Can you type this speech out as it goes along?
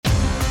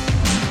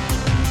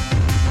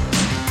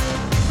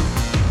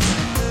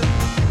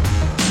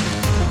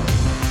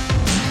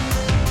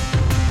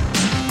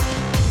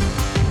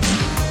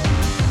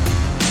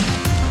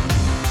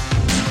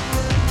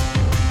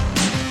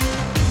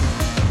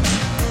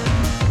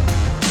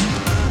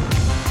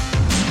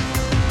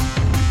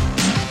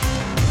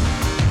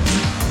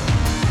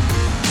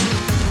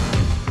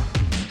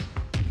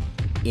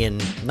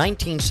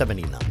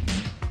1979.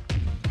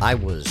 I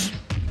was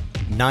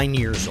 9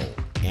 years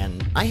old,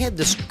 and I had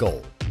this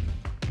goal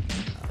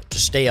to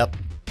stay up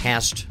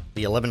past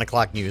the 11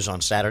 o'clock news on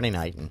Saturday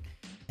night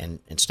and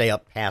stay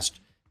up past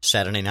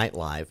Saturday Night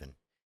Live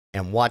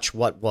and watch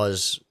what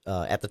was,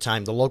 at the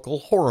time, the local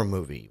horror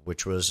movie,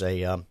 which was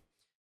a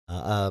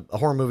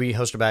horror movie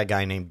hosted by a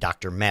guy named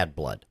Dr.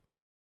 Madblood.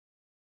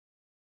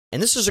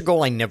 And this is a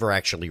goal I never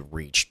actually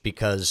reached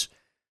because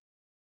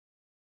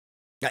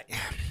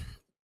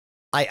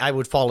I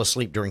would fall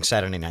asleep during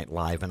Saturday Night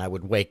Live and I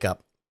would wake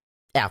up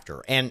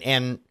after.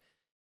 And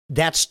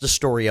that's the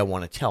story I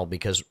want to tell,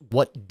 because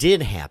what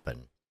did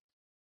happen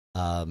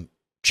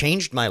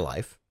changed my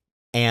life,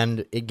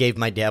 and it gave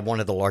my dad one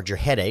of the larger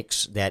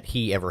headaches that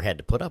he ever had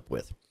to put up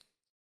with.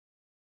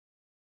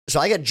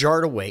 So I got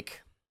jarred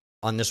awake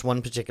on this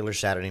one particular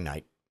Saturday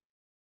night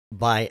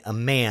by a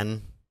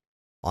man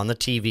on the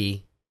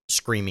TV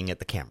screaming at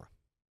the camera.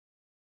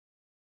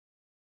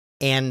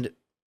 And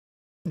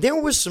there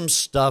was some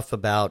stuff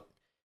about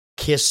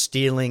kiss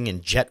stealing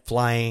and jet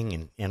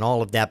flying and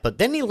all of that, but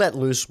then he let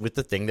loose with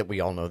the thing that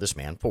we all know this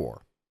man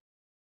for.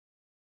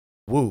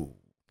 Woo.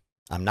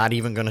 I'm not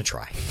even going to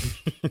try.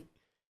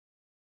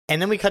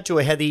 And then we cut to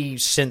a heavy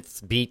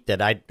synth beat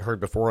that I'd heard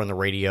before on the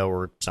radio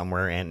or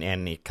somewhere,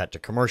 and it cut to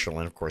commercial.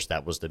 And, of course,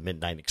 that was the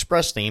Midnight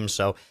Express theme.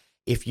 So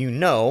if you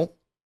know,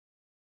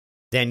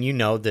 then you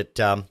know that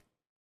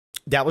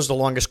that was the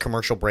longest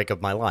commercial break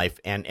of my life.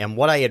 And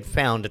what I had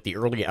found at the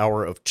early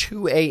hour of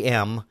 2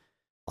 a.m.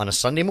 on a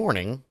Sunday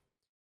morning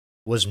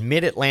was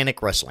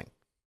Mid-Atlantic Wrestling.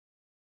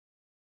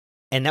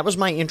 And that was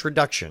my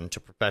introduction to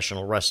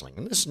professional wrestling.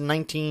 And this is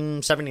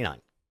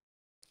 1979.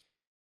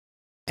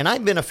 And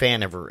I've been a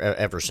fan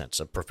ever since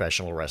of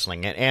professional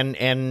wrestling.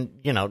 And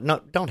you know,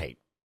 no, don't hate.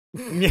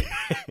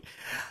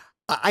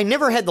 I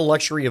never had the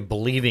luxury of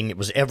believing it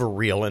was ever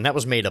real, and that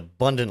was made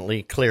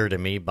abundantly clear to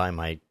me by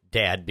my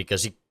dad,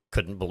 because he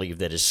couldn't believe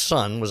that his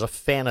son was a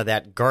fan of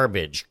that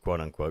garbage,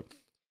 quote unquote.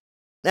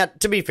 Now,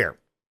 to be fair,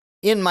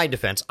 in my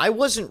defense, I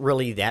wasn't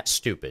really that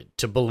stupid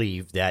to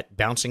believe that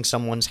bouncing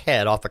someone's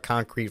head off a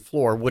concrete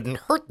floor wouldn't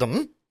hurt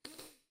them.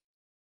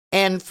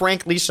 And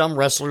frankly, some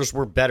wrestlers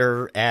were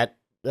better at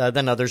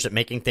than others at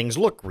making things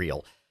look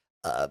real.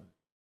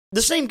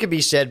 The same could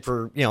be said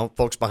for, you know,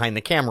 folks behind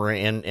the camera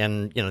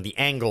and you know, the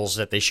angles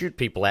that they shoot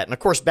people at. And of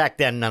course, back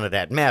then, none of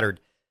that mattered.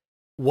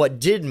 What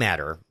did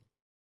matter,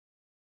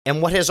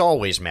 and what has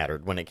always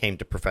mattered when it came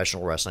to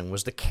professional wrestling,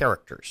 was the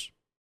characters.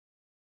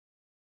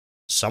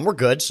 Some were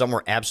good, some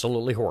were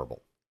absolutely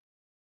horrible.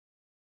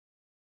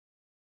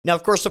 Now,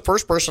 of course, the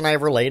first person I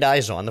ever laid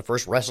eyes on, the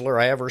first wrestler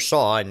I ever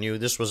saw and knew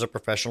this was a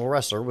professional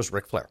wrestler, was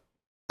Ric Flair.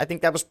 I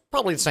think that was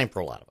probably the same for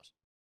a lot of us.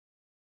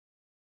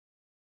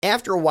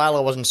 After a while,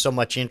 I wasn't so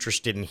much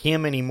interested in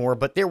him anymore,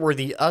 but there were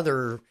the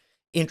other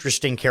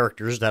interesting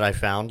characters that I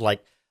found,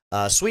 like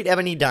Sweet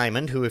Ebony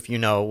Diamond, who, if you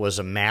know, was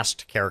a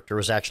masked character,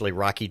 was actually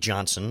Rocky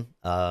Johnson,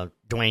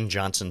 Dwayne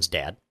Johnson's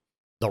dad,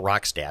 The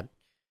Rock's dad.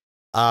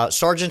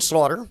 Sergeant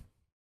Slaughter,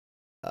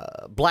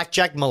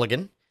 Blackjack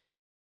Mulligan.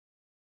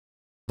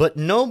 But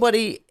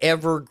nobody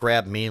ever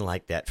grabbed me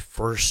like that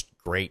first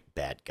great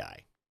bad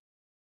guy,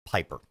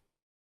 Piper.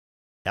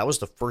 That was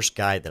the first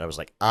guy that I was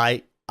like,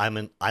 I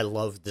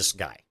love this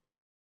guy.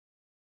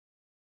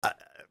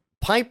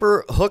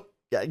 Piper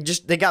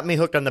they got me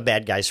hooked on the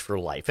bad guys for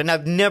life. And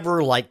I've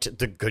never liked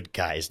the good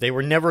guys. They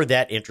were never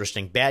that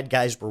interesting. Bad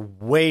guys were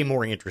way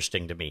more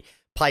interesting to me.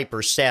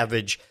 Piper,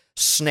 Savage,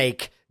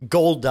 Snake,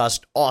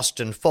 Goldust,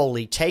 Austin,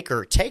 Foley,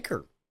 Taker,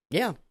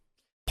 yeah,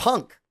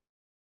 Punk.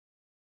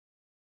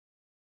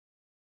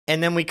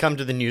 And then we come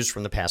to the news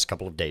from the past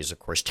couple of days, of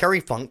course. Terry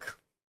Funk,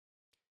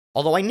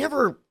 although I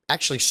never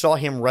actually saw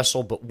him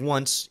wrestle but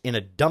once in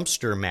a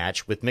dumpster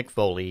match with Mick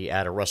Foley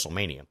at a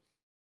WrestleMania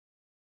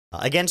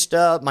against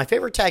my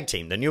favorite tag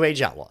team, the New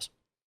Age Outlaws.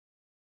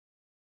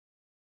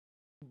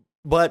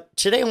 But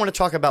today I want to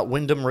talk about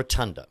Windham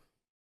Rotunda,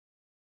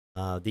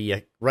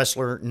 the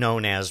wrestler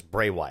known as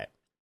Bray Wyatt.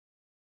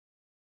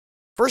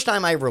 First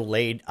time I ever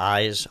laid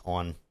eyes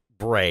on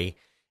Bray,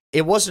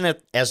 it wasn't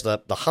as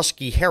the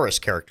Husky Harris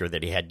character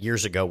that he had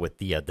years ago with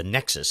the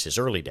Nexus, his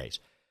early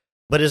days,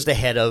 but as the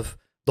head of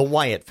the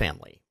Wyatt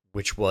family,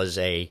 which was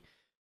an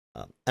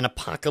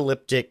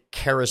apocalyptic,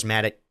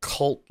 charismatic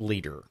cult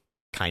leader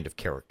kind of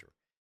character.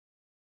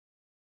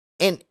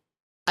 And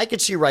I could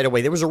see right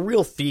away there was a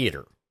real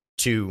theater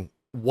to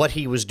what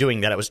he was doing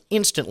that I was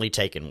instantly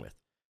taken with.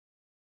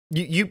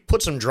 You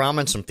put some drama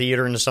and some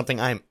theater into something,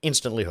 I'm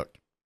instantly hooked.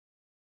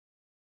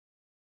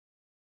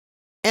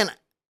 And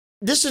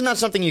this is not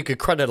something you could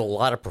credit a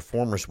lot of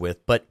performers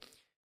with, but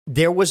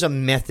there was a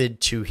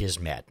method to his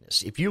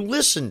madness. If you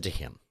listen to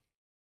him,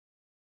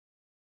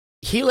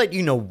 he let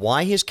you know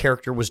why his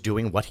character was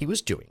doing what he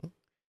was doing.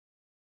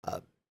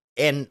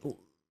 And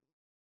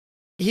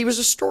he was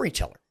a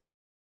storyteller.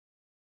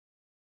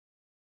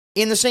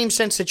 In the same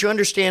sense that you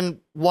understand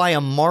why a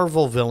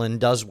Marvel villain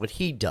does what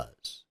he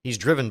does. He's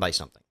driven by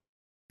something.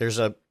 There's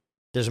a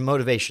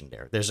motivation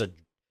there. There's a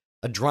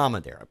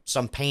drama there,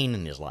 some pain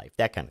in his life,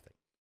 that kind of thing.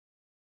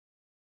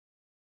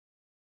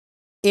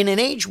 In an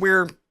age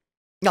where,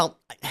 now,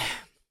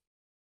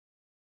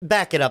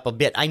 back it up a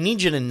bit. I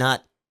need you to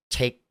not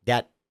take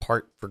that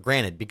part for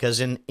granted, because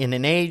in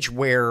an age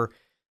where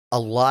a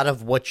lot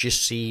of what you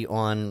see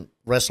on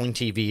wrestling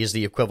TV is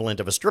the equivalent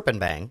of a strip and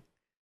bang,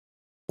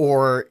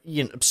 or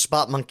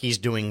spot monkeys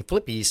doing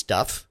flippy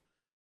stuff,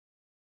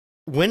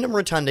 Windham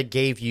Rotunda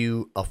gave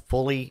you a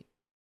fully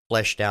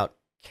fleshed out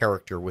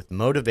character with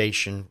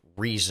motivation,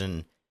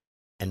 reason,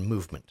 and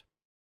movement.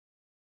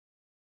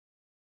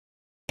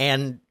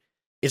 And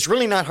it's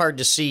really not hard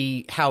to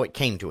see how it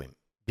came to him,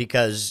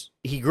 because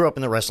he grew up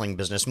in the wrestling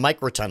business.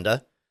 Mike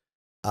Rotunda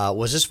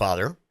was his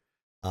father.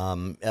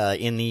 In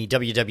the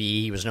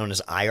WWE, he was known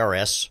as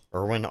IRS,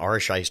 Irwin R.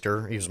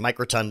 Shyster. He was Mike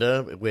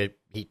Rotunda.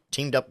 He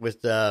teamed up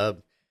with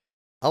one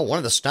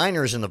of the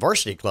Steiners in the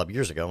Varsity Club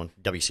years ago in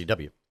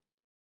WCW.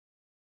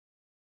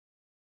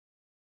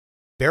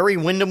 Barry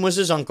Windham was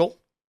his uncle,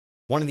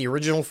 one of the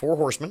original Four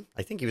Horsemen.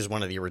 I think he was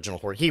one of the original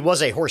four. He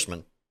was a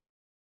horseman.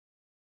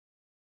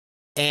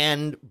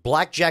 And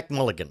Blackjack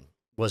Mulligan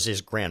was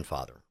his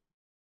grandfather.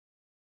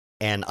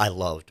 And I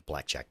loved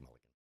Blackjack Mulligan.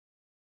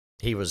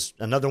 He was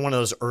another one of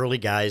those early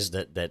guys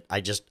that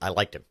I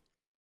liked him.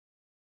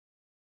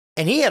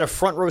 And he had a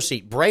front row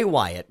seat. Bray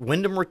Wyatt,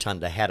 Windham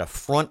Rotunda, had a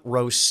front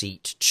row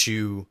seat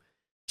to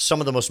some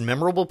of the most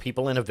memorable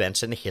people and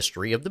events in the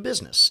history of the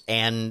business.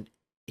 And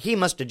he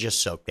must have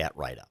just soaked that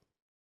right up.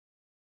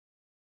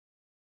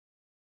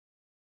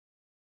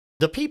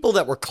 The people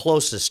that were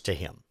closest to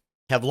him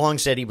have long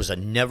said he was a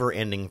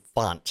never-ending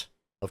font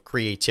of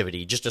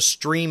creativity, just a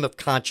stream of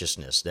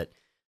consciousness that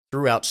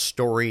threw out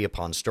story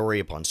upon story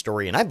upon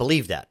story, and I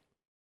believe that.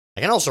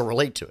 I can also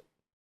relate to it.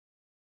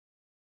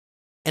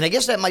 And I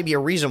guess that might be a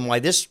reason why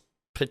this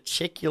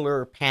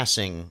particular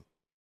passing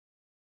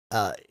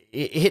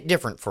it hit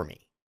different for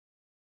me.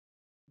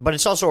 But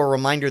it's also a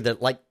reminder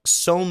that, like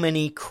so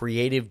many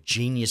creative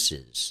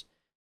geniuses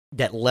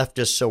that left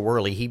us so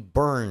early, he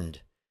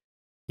burned.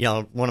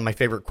 One of my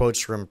favorite quotes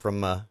from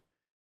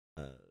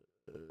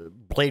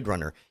Blade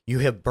Runner, "You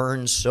have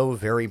burned so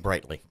very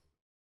brightly."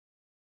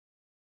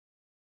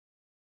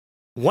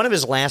 One of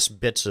his last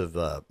bits of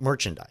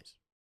merchandise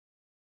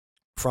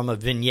from a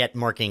vignette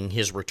marking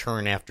his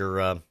return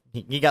after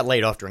he got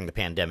laid off during the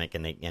pandemic,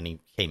 and he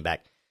came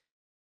back.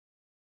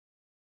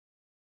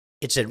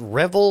 It said,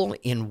 "Revel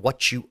in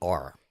what you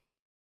are."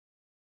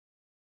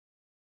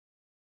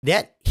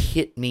 That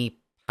hit me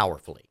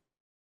powerfully.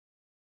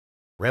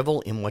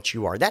 Revel in what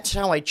you are. That's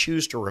how I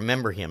choose to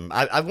remember him.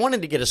 I've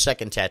wanted to get a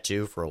second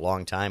tattoo for a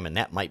long time, and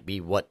that might be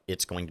what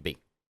it's going to be.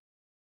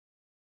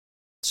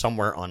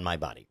 Somewhere on my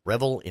body.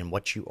 Revel in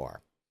what you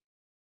are.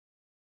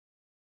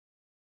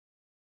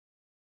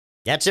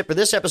 That's it for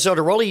this episode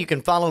of Roley. You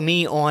can follow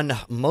me on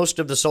most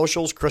of the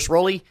socials. Chris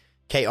Roley,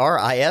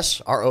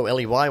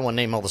 KRISROLEY. One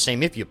name all the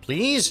same, if you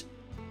please.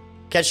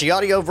 Catch the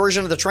audio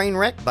version of the train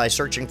wreck by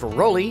searching for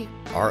Roley,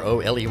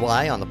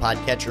 ROLEY, on the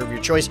podcatcher of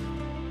your choice.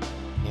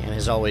 And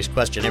as always,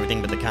 question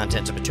everything but the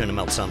contents of a tuna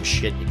melt. Some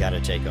shit you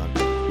gotta take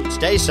on.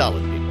 Stay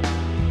solid, people.